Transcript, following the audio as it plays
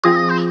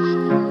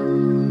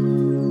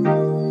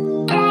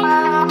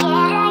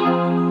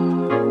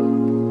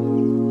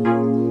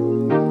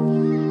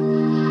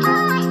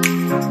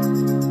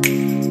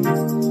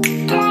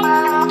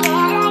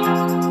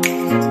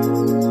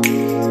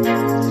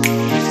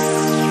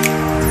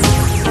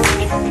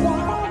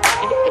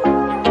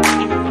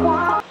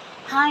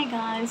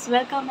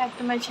welcome back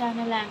to my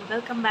channel and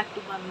welcome back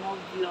to one more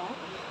vlog.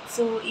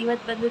 So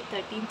ಇವತ್ತು ಬಂದು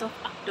 13th of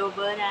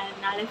October and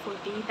ನಾಳೆ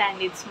 14th and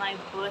it's my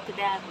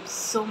birthday. I'm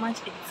so much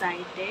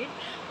excited.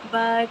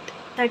 But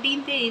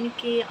 13th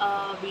ಏನಕ್ಕೆ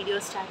video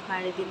start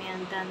ಮಾಡಿದ್ದೀನಿ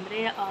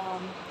ಅಂತಂದರೆ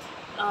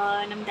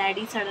ನಮ್ಮ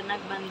daddy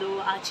ಸಡನ್ನಾಗಿ ಬಂದು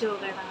ಆಚೆ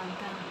ಹೋಗೋಣ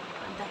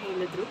ಅಂತ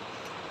ಹೇಳಿದ್ರು.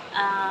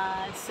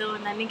 ಸೊ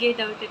ನನಗೆ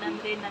ಡೌಟ್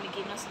ಏನಂದರೆ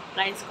ನನಗೇನೋ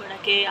ಸರ್ಪ್ರೈಸ್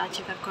ಕೊಡೋಕ್ಕೆ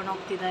ಆಚೆ ಕರ್ಕೊಂಡು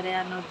ಹೋಗ್ತಿದ್ದಾರೆ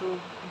ಅನ್ನೋದು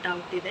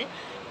ಡೌಟ್ ಇದೆ.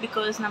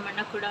 ಬಿಕಾಸ್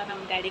ನಮ್ಮಣ್ಣ ಕೂಡ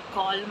ನಮ್ಮ ಡ್ಯಾಡಿ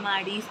ಕಾಲ್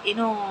ಮಾಡಿ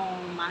ಏನೋ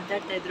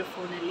ಮಾತಾಡ್ತಾಯಿದ್ರು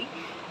ಫೋನಲ್ಲಿ.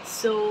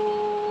 ಸೊ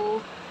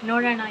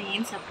ನೋಡೋಣ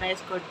ಏನು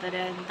ಸರ್ಪ್ರೈಸ್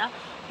ಕೊಡ್ತಾರೆ ಅಂತ.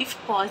 ಇಫ್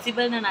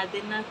ಪಾಸಿಬಲ್ ನಾನು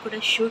ಅದನ್ನು ಕೂಡ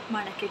ಶೂಟ್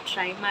ಮಾಡೋಕ್ಕೆ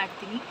ಟ್ರೈ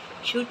ಮಾಡ್ತೀನಿ.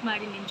 ಶೂಟ್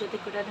ಮಾಡಿ ನಿಮ್ಮ ಜೊತೆ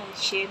ಕೂಡ ನಾನು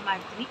ಶೇರ್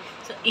ಮಾಡ್ತೀನಿ.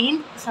 ಸೊ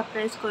ಏನು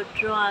ಸರ್ಪ್ರೈಸ್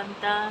ಕೊಟ್ಟರು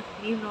ಅಂತ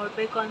ನೀವು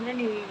ನೋಡಬೇಕು ಅಂದರೆ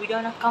ನೀವು ಈ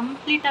ವಿಡಿಯೋನ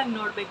ಕಂಪ್ಲೀಟಾಗಿ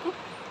ನೋಡಬೇಕು.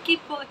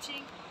 Keep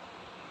watching.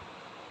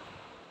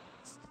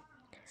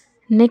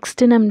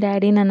 ನೆಕ್ಸ್ಟ್ ನಮ್ಮ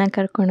ಡ್ಯಾಡಿ ನನ್ನ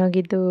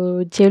ಕರ್ಕೊಂಡೋಗಿದ್ದು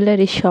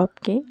ಜ್ಯುವೆಲರಿ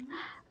ಶಾಪ್ಗೆ.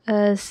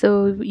 ಸೊ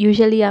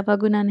ಯೂಶ್ವಲಿ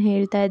ಯಾವಾಗೂ ನಾನು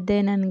ಹೇಳ್ತಾ ಇದ್ದೆ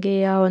ನನಗೆ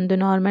ಒಂದು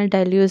ನಾರ್ಮಲ್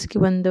ಡೈಲಿ ಯೂಸ್ಗೆ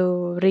ಒಂದು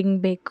ರಿಂಗ್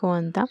ಬೇಕು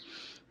ಅಂತ.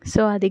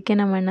 ಸೊ ಅದಕ್ಕೆ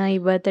ನಮ್ಮಣ್ಣ ಈ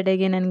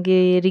ಬರ್ತ್ಡೇಗೆ ನನಗೆ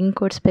ರಿಂಗ್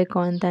ಕೊಡಿಸ್ಬೇಕು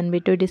ಅಂತ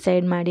ಅಂದ್ಬಿಟ್ಟು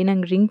ಡಿಸೈಡ್ ಮಾಡಿ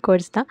ನಂಗೆ ರಿಂಗ್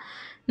ಕೊಡಿಸ್ದ.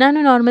 ನಾನು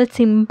ನಾರ್ಮಲ್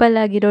ಸಿಂಪಲ್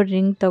ಆಗಿರೋ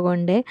ರಿಂಗ್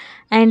ತೊಗೊಂಡೆ.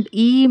 ಆ್ಯಂಡ್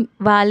ಈ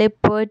ವಾಲೆ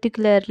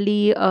ಪರ್ಟಿಕ್ಯುಲರ್ಲಿ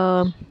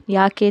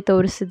ಯಾಕೆ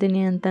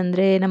ತೋರಿಸಿದ್ದೀನಿ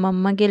ಅಂತಂದರೆ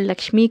ನಮ್ಮಮ್ಮಗೆ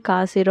ಲಕ್ಷ್ಮೀ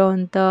ಕಾಸಿರೋ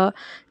ಅಂಥ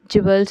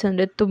ಜುವೆಲ್ಸ್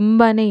ಅಂದರೆ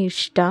ತುಂಬಾ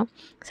ಇಷ್ಟ.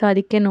 ಸೊ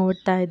ಅದಕ್ಕೆ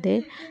ನೋಡ್ತಾ ಇದ್ದೆ.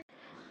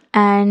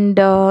 ಆ್ಯಂಡ್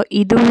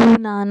ಇದು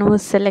ನಾನು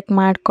ಸೆಲೆಕ್ಟ್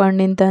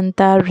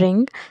ಮಾಡ್ಕೊಂಡಿದ್ದಂಥ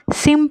ರಿಂಗ್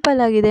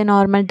ಸಿಂಪಲ್ ಆಗಿದೆ,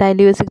 ನಾರ್ಮಲ್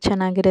ಡೈಲಿ ಯೂಸಿಗೆ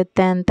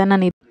ಚೆನ್ನಾಗಿರುತ್ತೆ ಅಂತ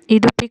ನಾನು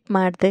ಇದು ಪಿಕ್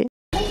ಮಾಡಿದೆ.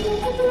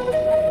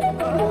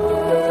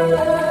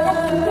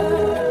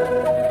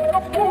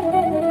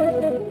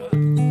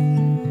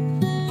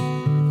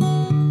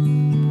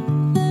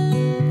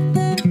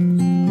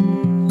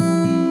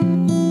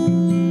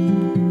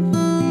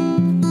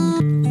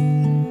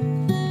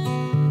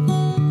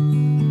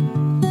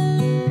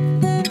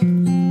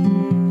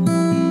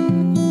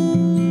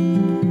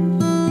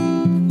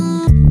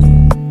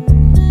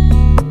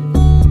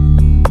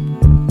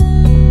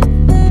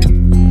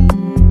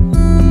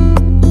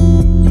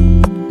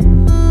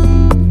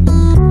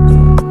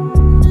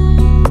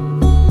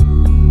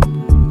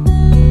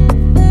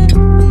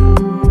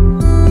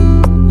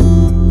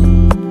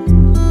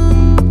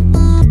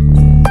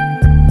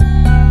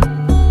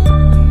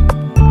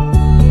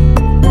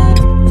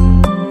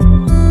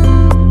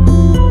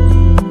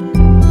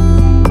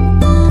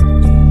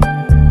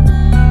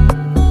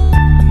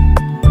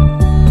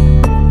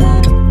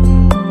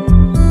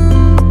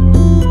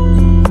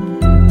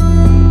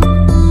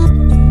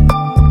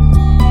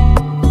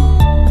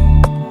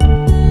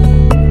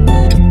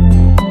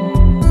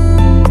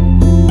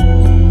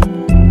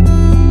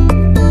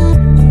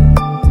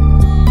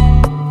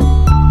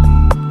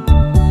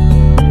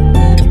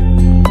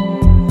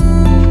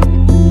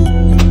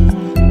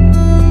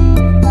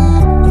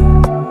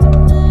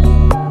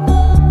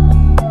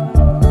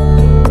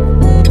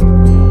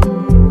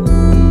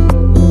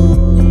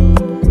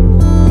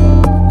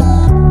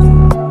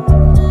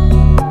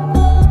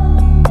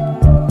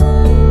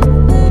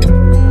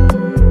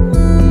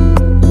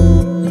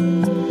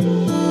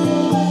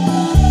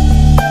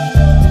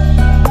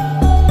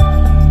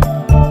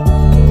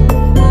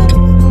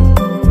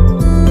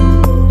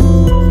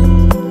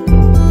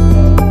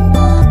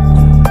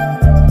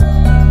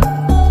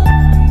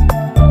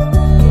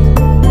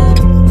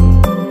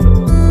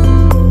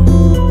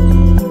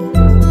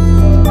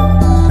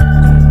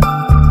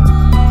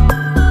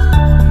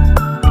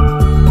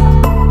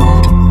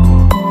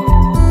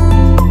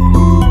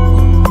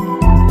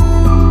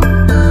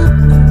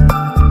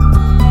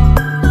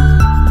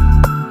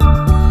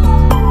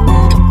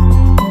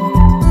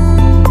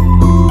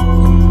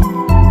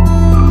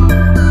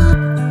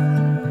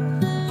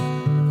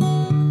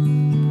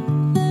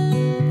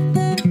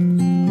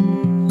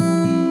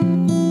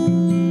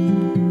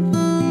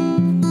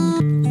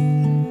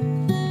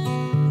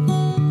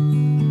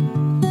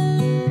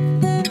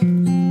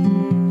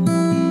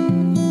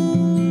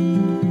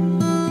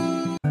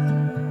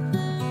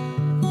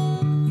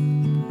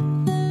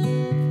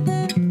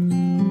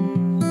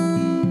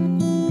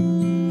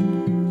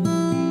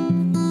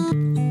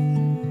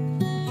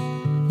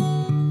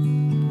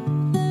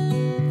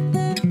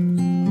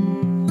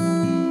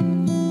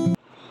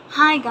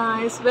 Hi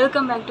guys,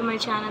 welcome back to my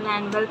channel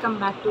and welcome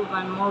back to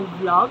one more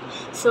vlog.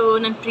 So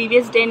ನಾನು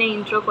ಪ್ರೀವಿಯಸ್ ಡೇನೇ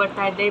ಇಂಟ್ರೋ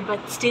ಕೊಡ್ತಾ ಇದ್ದೆ,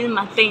 ಬಟ್ ಸ್ಟಿಲ್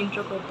ಮತ್ತೆ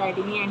ಇಂಟ್ರೋ ಕೊಡ್ತಾ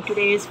ಇದ್ದೀನಿ. And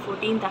today is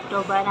 14th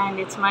October and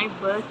it's my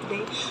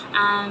birthday.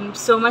 I am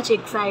so much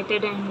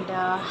excited and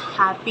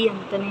happy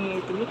ಅಂತಲೇ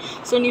ಹೇಳ್ತೀನಿ.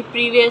 So ನೀವು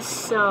previous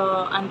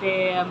ಅಂದರೆ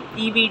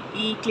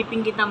ಈ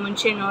ಕ್ಲಿಪ್ಪಿಂಗಿಂತ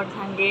ಮುಂಚೆ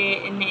ನೋಡ್ದಂಗೆ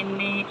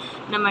ನಿನ್ನೆ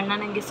ನಮ್ಮ ಅಣ್ಣ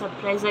ನನಗೆ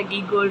ಸರ್ಪ್ರೈಸಾಗಿ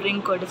gold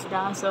ring ಕೊಡಿಸ್ದ.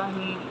 So I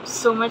am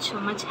so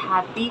much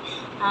happy.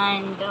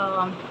 And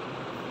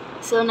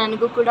so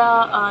ನನಗೂ ಕೂಡ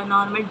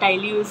ನಾರ್ಮಲ್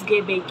ಡೈಲಿ ಯೂಸ್ಗೆ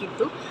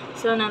ಬೇಕಿತ್ತು.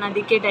 ಸೊ ನಾನು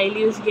ಅದಕ್ಕೆ ಡೈಲಿ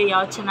ಯೂಸ್ಗೆ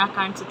ಯಾವ್ದು ಚೆನ್ನಾಗಿ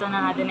ಕಾಣಿಸುತ್ತೋ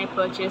ನಾನು ಅದನ್ನೇ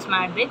ಪರ್ಚೇಸ್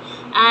ಮಾಡಿದೆ.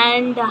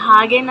 ಆ್ಯಂಡ್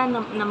ಹಾಗೆ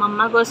ನಾನು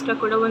ನಮ್ಮಮ್ಮಗೋಸ್ಕರ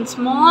ಕೂಡ ಒಂದು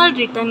ಸ್ಮಾಲ್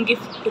ರಿಟರ್ನ್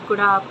ಗಿಫ್ಟ್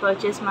ಕೂಡ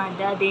ಪರ್ಚೇಸ್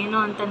ಮಾಡಿದೆ. ಅದೇನು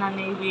ಅಂತ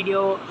ನಾನು ಈ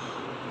ವಿಡಿಯೋ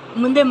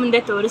ಮುಂದೆ ಮುಂದೆ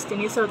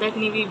ತೋರಿಸ್ತೀನಿ, ಸೊ ದಟ್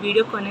ನೀವು ಈ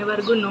ವಿಡಿಯೋ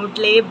ಕೊನೆವರೆಗೂ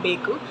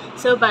ನೋಡಲೇಬೇಕು.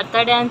 ಸೊ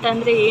ಬರ್ತಡೇ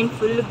ಅಂತಂದರೆ ಏನು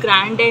ಫುಲ್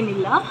ಗ್ರ್ಯಾಂಡ್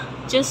ಏನಿಲ್ಲ,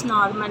 ಜಸ್ಟ್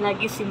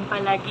ನಾರ್ಮಲಾಗಿ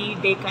ಸಿಂಪಲ್ಲಾಗಿ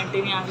ಡೇ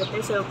ಕಂಟಿನ್ಯೂ ಆಗುತ್ತೆ.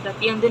 ಸೊ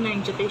ಪ್ರತಿಯೊಂದು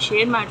ನನ್ನ ಜೊತೆ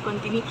ಶೇರ್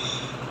ಮಾಡ್ಕೊತೀನಿ.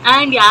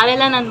 ಆ್ಯಂಡ್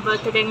ಯಾರೆಲ್ಲ ನನ್ನ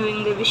ಬರ್ತ್ಡೇ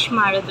ಹಿಂಗೆ ವಿಶ್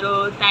ಮಾಡಿದ್ರು,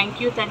 ಥ್ಯಾಂಕ್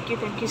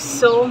ಯು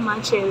ಸೋ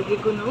ಮಚ್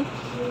ಎಲ್ರಿಗೂ.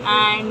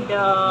 ಆ್ಯಂಡ್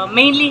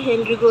ಮೇನ್ಲಿ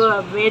ಎಲ್ರಿಗೂ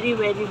very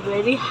very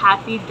very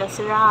happy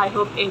Dasara. I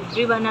hope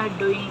every one are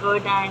doing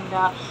good and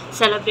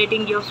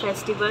celebrating your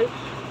festival.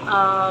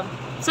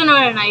 So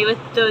ನೋಡೋಣ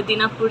ಇವತ್ತು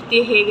ದಿನ ಪೂರ್ತಿ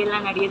ಹೇಗೆಲ್ಲ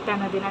ನಡೆಯುತ್ತೆ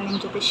ಅನ್ನೋದನ್ನು ನಿಮ್ಮ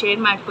ಜೊತೆ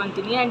ಶೇರ್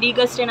ಮಾಡ್ಕೊತೀನಿ. ಆ್ಯಂಡ್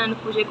ಈಗಷ್ಟೇ ನಾನು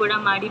ಪೂಜೆ ಕೂಡ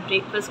ಮಾಡಿ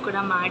ಬ್ರೇಕ್ಫಾಸ್ಟ್ ಕೂಡ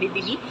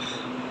ಮಾಡಿದ್ದೀನಿ.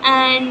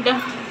 ಆ್ಯಂಡ್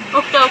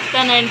ಹೋಗ್ತಾ ಹೋಗ್ತಾ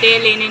ನನ್ನ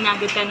ಡೇಯಲ್ಲಿ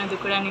ಏನೇನಾಗುತ್ತೆ ಅನ್ನೋದು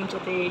ಕೂಡ ನಿಮ್ಮ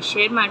ಜೊತೆ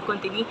ಶೇರ್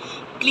ಮಾಡ್ಕೊತೀನಿ.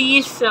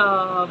 ಪ್ಲೀಸ್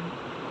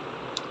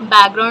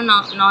ಬ್ಯಾಕ್ಗ್ರೌಂಡ್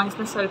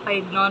ನಾಯ್ಸ್ನ ಸ್ವಲ್ಪ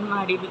ಇಗ್ನೋರ್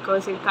ಮಾಡಿ,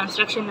 ಬಿಕಾಸ್ ಇಲ್ಲಿ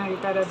ಕನ್ಸ್ಟ್ರಕ್ಷನ್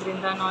ನಡೀತಾ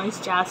ಇರೋದ್ರಿಂದ ನಾಯ್ಸ್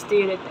ಜಾಸ್ತಿ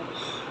ಇರುತ್ತೆ.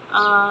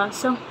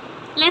 So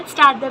let's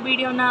start the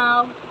video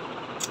ನಾವ್.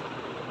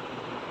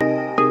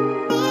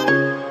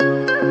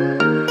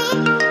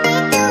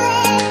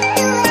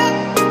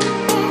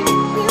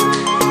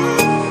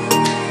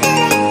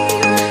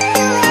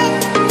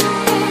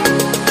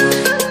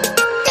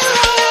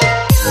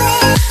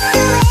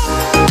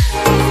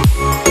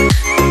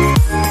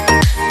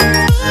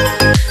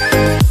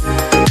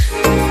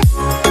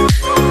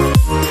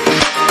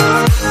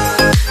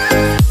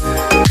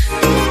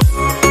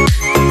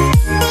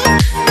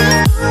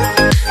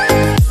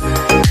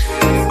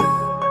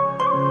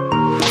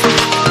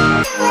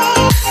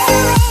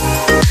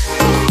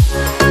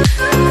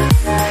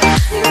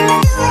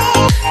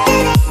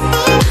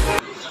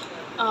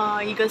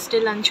 ಈಗಷ್ಟೇ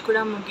ಲಂಚ್ ಕೂಡ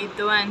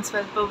ಮುಗೀತು ಆ್ಯಂಡ್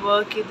ಸ್ವಲ್ಪ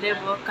ವರ್ಕ್ ಇದ್ದರೆ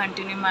ವರ್ಕ್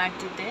ಕಂಟಿನ್ಯೂ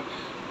ಮಾಡ್ತಿದ್ದೆ.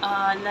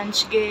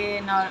 ಲಂಚ್ಗೆ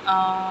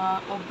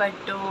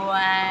ಒಬ್ಬಟ್ಟು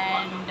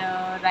ಆ್ಯಂಡ್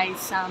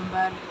ರೈಸ್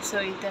ಸಾಂಬಾರ್, ಸೊ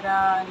ಈ ಥರ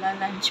ಎಲ್ಲ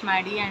ಲಂಚ್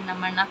ಮಾಡಿ. ಆ್ಯಂಡ್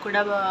ನಮ್ಮ ಅಣ್ಣ ಕೂಡ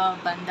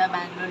ಬಂದ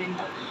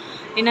ಬ್ಯಾಂಗ್ಳೂರಿಂದ.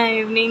 ಇನ್ನು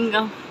evening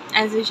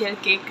as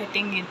usual cake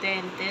cutting ಇದ್ದೇ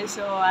ಇರುತ್ತೆ.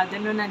 ಸೊ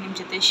ಅದನ್ನು ನಾನು ನಿಮ್ಮ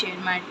ಜೊತೆ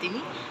ಶೇರ್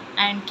ಮಾಡ್ತೀನಿ.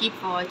 ಆ್ಯಂಡ್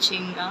ಕೀಪ್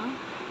ವಾಚಿಂಗ್,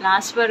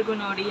 ಲಾಸ್ಟ್ವರೆಗೂ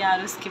ನೋಡಿ,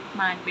 ಯಾರೂ ಸ್ಕಿಪ್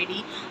ಮಾಡಬೇಡಿ.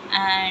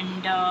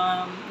 ಆ್ಯಂಡ್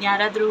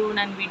ಯಾರಾದರೂ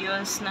ನನ್ನ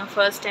ವೀಡಿಯೋಸ್ನ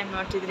ಫಸ್ಟ್ ಟೈಮ್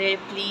ನೋಡ್ತಿದ್ರೆ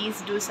please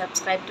do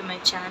subscribe to my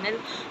channel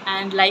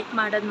and like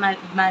ಮಾಡೋದು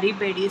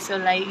ಮರಿಬೇಡಿ.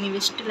 ಸೊ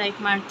ನೀವೆಷ್ಟು ಲೈಕ್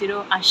ಮಾಡ್ತೀರೋ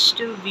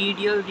ಅಷ್ಟು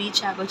ವಿಡಿಯೋ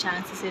ರೀಚ್ ಆಗೋ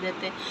ಚಾನ್ಸಸ್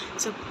ಇರುತ್ತೆ.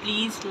 ಸೊ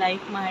ಪ್ಲೀಸ್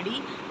ಲೈಕ್ ಮಾಡಿ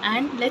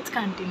and let's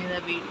continue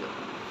the video.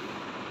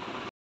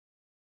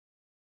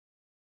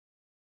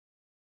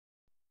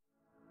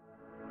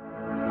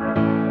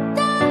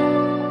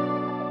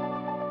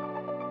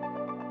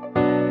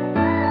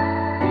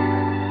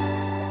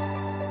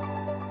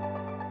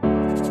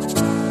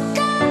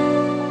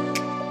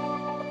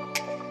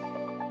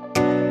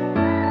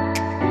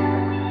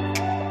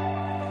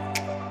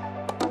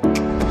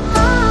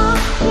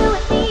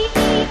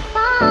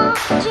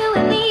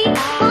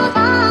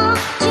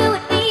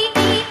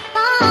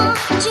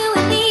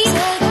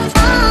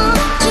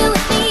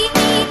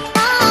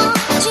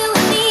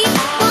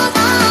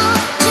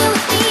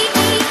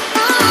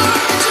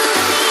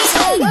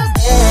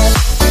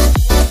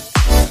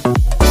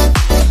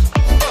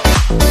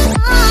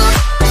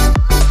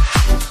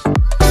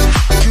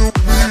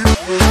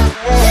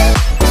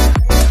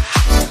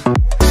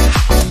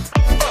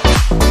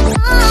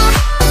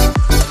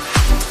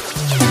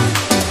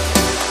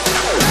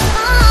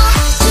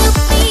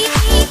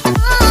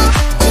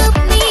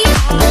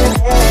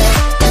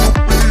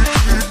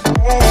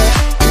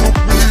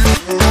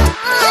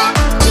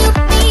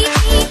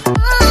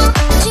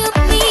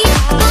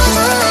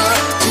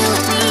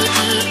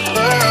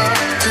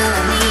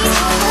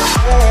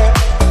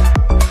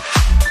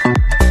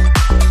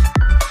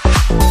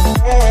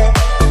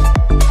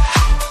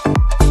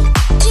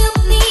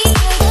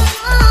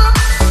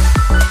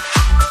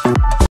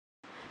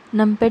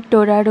 ನಮ್ಮ ಪೆಟ್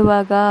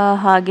ಓಡಾಡುವಾಗ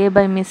ಹಾಗೆ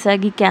ಬೈ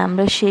ಮಿಸ್ಸಾಗಿ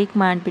ಕ್ಯಾಮ್ರಾ ಶೇಕ್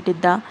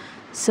ಮಾಡಿಬಿಟ್ಟಿದ್ದ.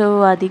 ಸೊ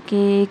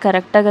ಅದಕ್ಕೆ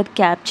ಕರೆಕ್ಟಾಗಿ ಅದು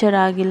ಕ್ಯಾಪ್ಚರ್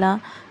ಆಗಿಲ್ಲ.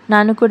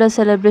 ನಾನು ಕೂಡ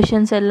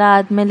ಸೆಲೆಬ್ರೇಷನ್ಸ್ ಎಲ್ಲ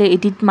ಆದಮೇಲೆ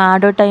ಎಡಿಟ್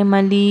ಮಾಡೋ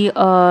ಟೈಮಲ್ಲಿ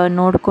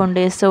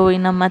ನೋಡಿಕೊಂಡೆ. ಸೊ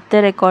ಇನ್ನು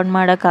ಮತ್ತೆ ರೆಕಾರ್ಡ್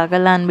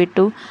ಮಾಡೋಕ್ಕಾಗಲ್ಲ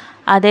ಅಂದ್ಬಿಟ್ಟು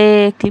ಅದೇ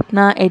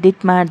ಕ್ಲಿಪ್ನ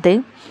ಎಡಿಟ್ ಮಾಡಿದೆ.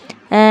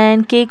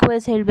 ಆ್ಯಂಡ್ ಕೇಕ್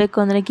ವೈಸ್ ಹೇಳಬೇಕು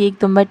ಅಂದರೆ ಕೇಕ್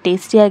ತುಂಬ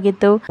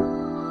ಟೇಸ್ಟಿಯಾಗಿತ್ತು.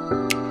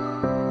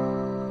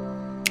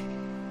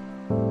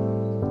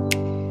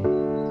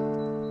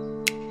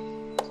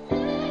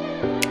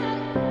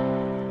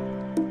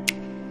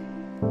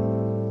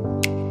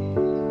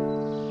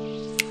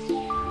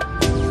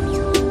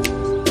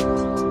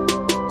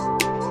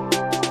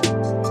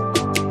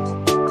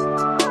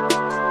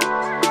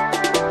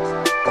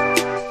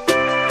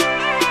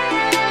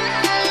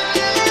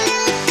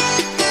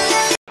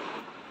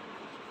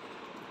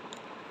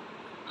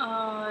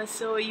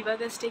 ಸೊ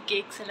ಇವಾಗಷ್ಟೇ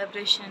ಕೇಕ್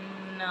ಸೆಲೆಬ್ರೇಷನ್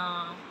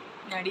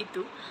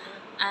ನಡೀತು.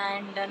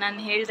 ಆ್ಯಂಡ್ ನಾನು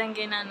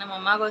ಹೇಳ್ದಂಗೆ ನಾನು ನಮ್ಮ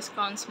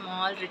ಅಮ್ಮಗೋಸ್ಕರ ಒಂದು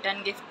ಸ್ಮಾಲ್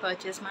ರಿಟರ್ನ್ ಗಿಫ್ಟ್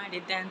ಪರ್ಚೇಸ್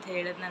ಮಾಡಿದ್ದೆ ಅಂತ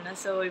ಹೇಳಿದ್ನಲ್ಲ.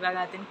 ಸೊ ಇವಾಗ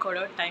ಅದನ್ನು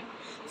ಕೊಡೋ ಟೈಮ್.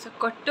 ಸೊ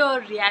ಕೊಟ್ಟು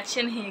ಅವ್ರ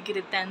ರಿಯಾಕ್ಷನ್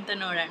ಹೇಗಿರುತ್ತೆ ಅಂತ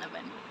ನೋಡೋಣ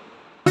ಬನ್ನಿ.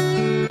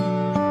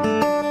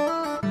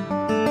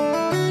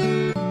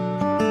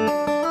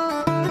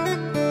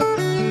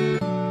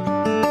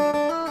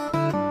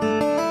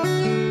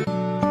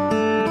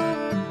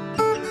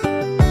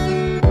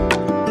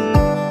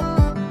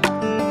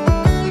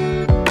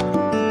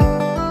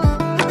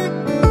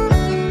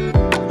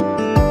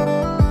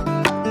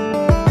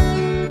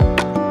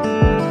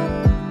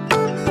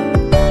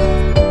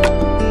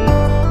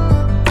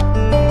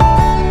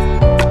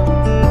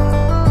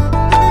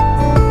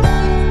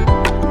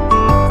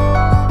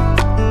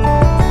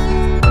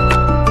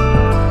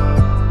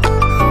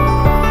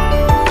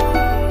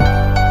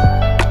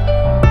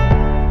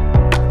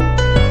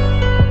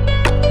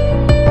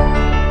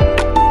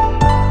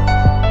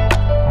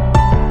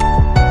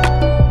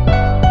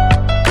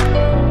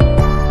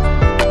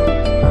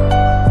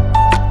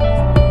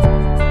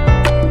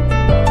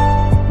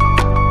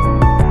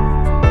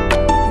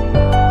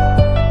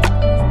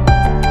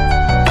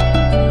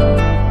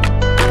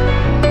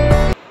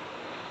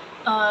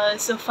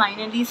 ಸೊ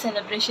ಫೈನಲಿ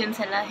ಸೆಲೆಬ್ರೇಷನ್ಸ್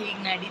ಎಲ್ಲ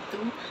ಹೀಗೆ ನಡೀತು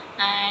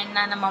ಆ್ಯಂಡ್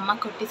ನಮ್ಮಮ್ಮ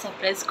ಕೊಟ್ಟು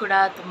ಸರ್ಪ್ರೈಸ್ ಕೂಡ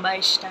ತುಂಬ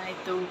ಇಷ್ಟ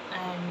ಆಯಿತು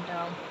ಆ್ಯಂಡ್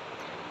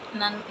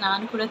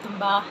ನಾನು ಕೂಡ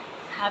ತುಂಬ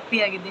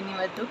ಹ್ಯಾಪಿಯಾಗಿದ್ದೀನಿ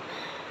ಇವತ್ತು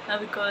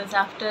because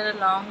after a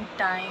long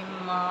time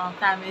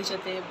family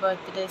ಜೊತೆ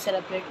ಬರ್ತ್ಡೇ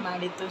ಸೆಲೆಬ್ರೇಟ್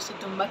ಮಾಡಿದ್ದು. ಸೊ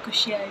ತುಂಬ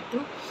ಖುಷಿ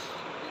ಆಯಿತು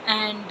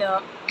ಆ್ಯಂಡ್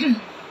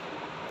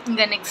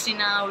ಈಗ ನೆಕ್ಸ್ಟ್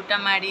ದಿನ ಊಟ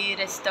ಮಾಡಿ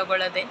ರೆಸ್ಟ್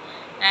ತೊಗೊಳ್ಳೋದೆ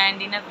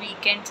ಆ್ಯಂಡ್ ಇನ್ನು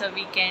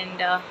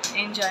ವೀಕೆಂಡ್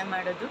ಎಂಜಾಯ್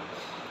ಮಾಡೋದು.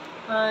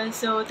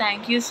 So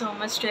thank you so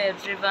much to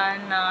every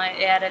one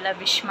ಯಾರೆಲ್ಲ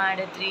ವಿಶ್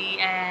ಮಾಡಿದ್ರಿ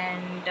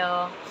ಆ್ಯಂಡ್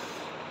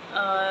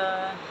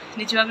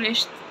ನಿಜವಾಗ್ಲೂ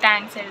ಎಷ್ಟು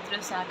ಥ್ಯಾಂಕ್ಸ್ ಹೇಳಿದ್ರು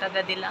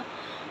ಸಾಕಾಗೋದಿಲ್ಲ.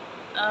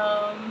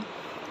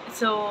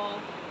 ಸೊ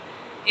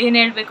ಏನು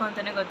ಹೇಳಬೇಕು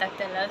ಅಂತಲೇ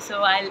ಗೊತ್ತಾಗ್ತಾಯಿಲ್ಲ. So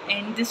I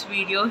end this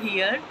video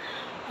here.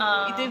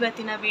 ಇದು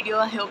ಇವತ್ತಿನ video.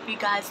 I hope you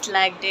guys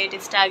liked it.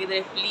 ಇಷ್ಟ ಆಗಿದ್ರೆ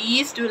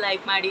ಪ್ಲೀಸ್ ಡೂ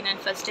ಲೈಕ್ ಮಾಡಿ.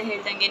 ನಾನು ಫಸ್ಟೇ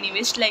ಹೇಳ್ದಂಗೆ ನೀವು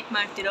ಎಷ್ಟು ಲೈಕ್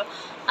ಮಾಡ್ತೀರೋ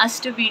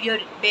ಅಷ್ಟು ವಿಡಿಯೋ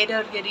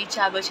ಬೇರೆಯವ್ರಿಗೆ ರೀಚ್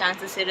ಆಗೋ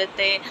ಚಾನ್ಸಸ್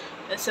ಇರುತ್ತೆ.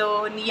 ಸೊ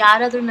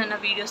ಯಾರಾದರೂ ನನ್ನ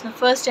ವೀಡಿಯೋಸ್ನ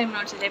ಫಸ್ಟ್ ಟೈಮ್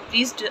ನೋಡ್ತಿದ್ರೆ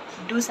please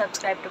do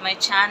subscribe to my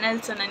channel.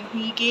 So ನಾನು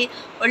ಹೀಗೆ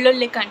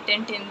ಒಳ್ಳೊಳ್ಳೆ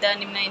ಕಂಟೆಂಟಿಂದ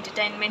ನಿಮ್ಮನ್ನ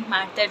ಎಂಟರ್ಟೈನ್ಮೆಂಟ್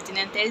ಮಾಡ್ತಾ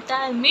ಇರ್ತೀನಿ ಅಂತ ಹೇಳ್ತಾ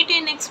meet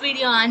in next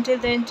video.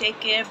 Until then take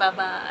care,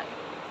 bye.